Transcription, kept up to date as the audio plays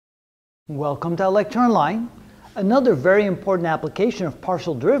Welcome to our lecture online. Another very important application of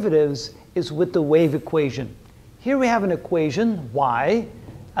partial derivatives is with the wave equation. Here we have an equation, y,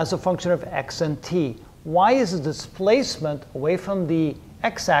 as a function of x and t. Y is the displacement away from the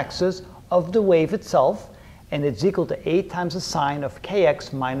x-axis of the wave itself, and it's equal to a times the sine of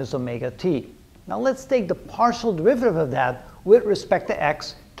kx minus omega t. Now let's take the partial derivative of that with respect to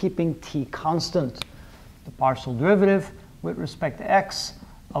x, keeping t constant. The partial derivative with respect to x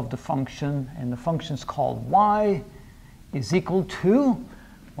of the function, and the function is called y, is equal to,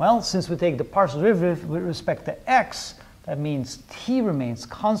 well, since we take the partial derivative with respect to x, that means t remains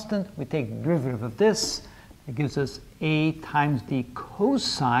constant. We take the derivative of this. It gives us a times the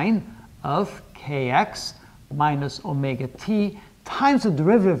cosine of kx minus omega t times the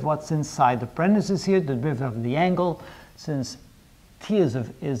derivative of what's inside the parentheses here, the derivative of the angle. Since t is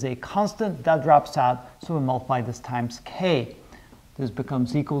a constant, that drops out, so we multiply this times k. This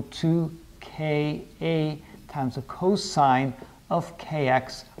becomes equal to ka times the cosine of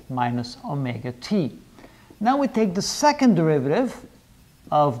kx minus omega t. Now we take the second derivative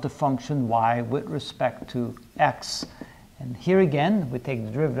of the function y with respect to x. And here again, we take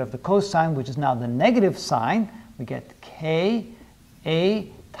the derivative of the cosine, which is now the negative sign. We get ka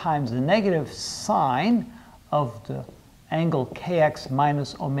times the negative sine of the angle kx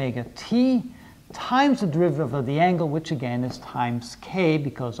minus omega t times the derivative of the angle, which again is times k,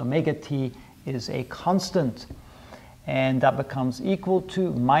 because omega t is a constant. And that becomes equal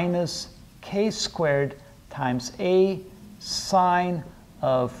to minus k squared times a sine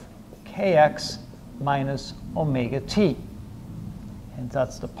of kx minus omega t. And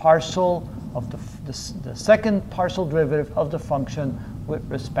that's the partial of the second partial derivative of the function with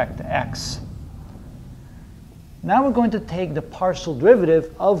respect to x. Now we're going to take the partial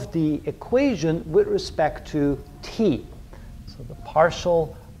derivative of the equation with respect to t. So the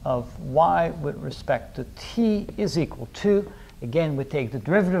partial of y with respect to t is equal to, again, we take the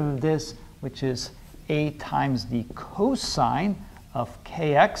derivative of this, which is a times the cosine of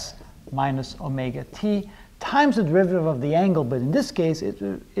kx minus omega t times the derivative of the angle, but in this case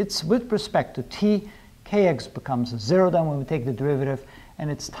it's with respect to t. Kx becomes a 0 then when we take the derivative,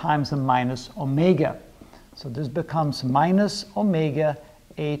 and it's times a minus omega. So this becomes minus omega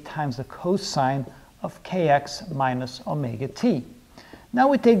a times the cosine of kx minus omega t. Now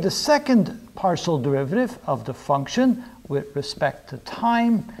we take the second partial derivative of the function with respect to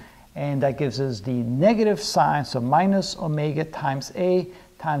time, and that gives us the negative sign, so minus omega times a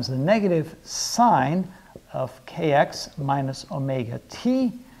times the negative sine of kx minus omega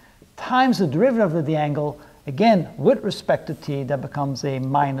t times the derivative of the angle, again with respect to t, that becomes a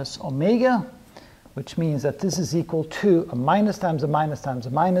minus omega, which means that this is equal to a minus times a minus times a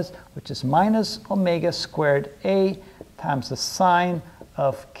minus, which is minus omega squared a times the sine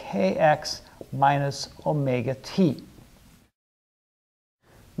of kx minus omega t.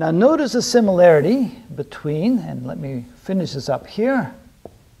 Now notice the similarity between, and let me finish this up here.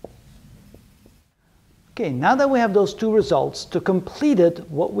 Okay, now that we have those two results, to complete it,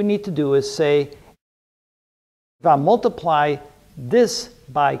 what we need to do is say, if I multiply this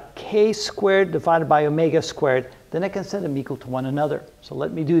by k squared divided by omega squared, then I can set them equal to one another. So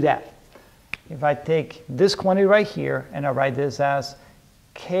let me do that. If I take this quantity right here and I write this as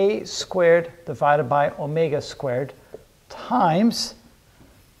k squared divided by omega squared times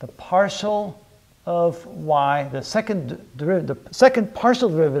the partial of y, the second partial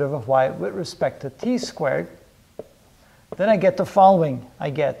derivative of y with respect to t squared, then I get the following. I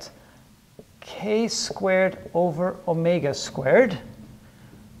get k squared over omega squared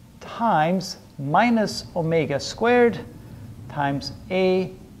times minus omega squared times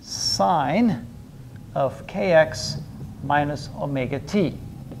a sine of kx minus omega t.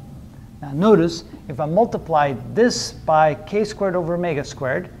 Now notice, if I multiply this by k squared over omega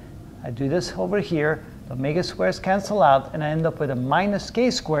squared, I do this over here, the omega squares cancel out, and I end up with a minus k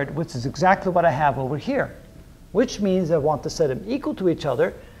squared, which is exactly what I have over here, which means I want to set them equal to each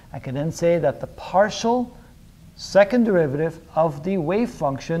other. I can then say that the partial second derivative of the wave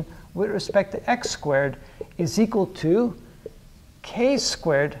function with respect to x squared is equal to k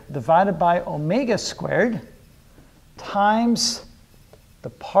squared divided by omega squared times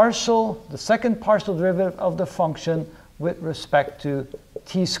the second partial derivative of the function with respect to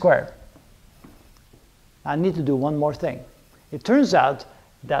t squared. I need to do one more thing. It turns out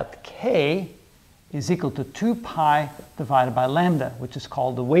that k is equal to 2 pi divided by lambda, which is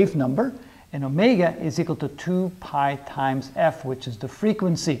called the wave number, and omega is equal to 2 pi times f, which is the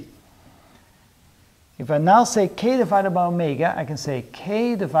frequency. If I now say k divided by omega, I can say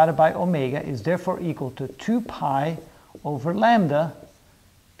k divided by omega is therefore equal to 2 pi over lambda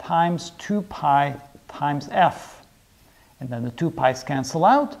times 2 pi times f. And then the 2 pi's cancel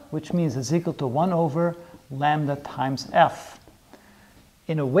out, which means it's equal to 1 over lambda times f.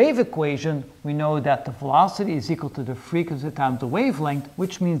 In a wave equation, we know that the velocity is equal to the frequency times the wavelength,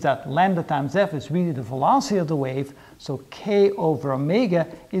 which means that lambda times f is really the velocity of the wave. So k over omega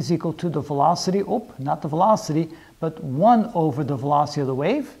is equal to the velocity, not the velocity, but 1 over the velocity of the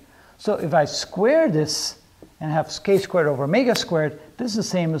wave. So if I square this and have k squared over omega squared, this is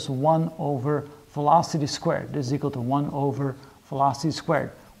the same as 1 over velocity squared. This is equal to 1 over velocity squared,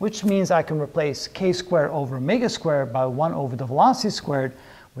 which means I can replace k squared over omega squared by 1 over the velocity squared,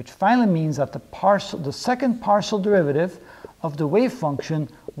 which finally means that the second partial derivative of the wave function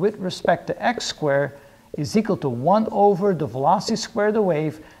with respect to x squared is equal to 1 over the velocity squared of the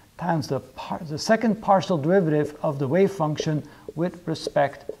wave times the second partial derivative of the wave function with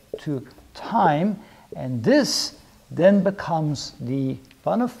respect to time. And this then becomes the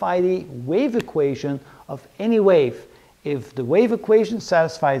bona fide wave equation of any wave. If the wave equation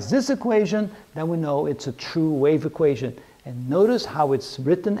satisfies this equation, then we know it's a true wave equation. And notice how it's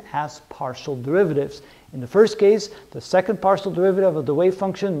written as partial derivatives. In the first case, the second partial derivative of the wave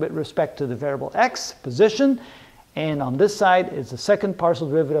function with respect to the variable x, position, and on this side is the second partial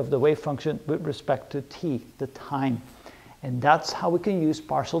derivative of the wave function with respect to t, the time. And that's how we can use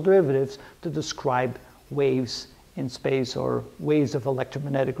partial derivatives to describe waves in space, or waves of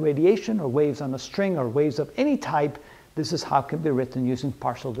electromagnetic radiation, or waves on a string, or waves of any type. This is how it can be written using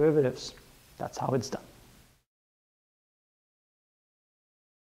partial derivatives. That's how it's done.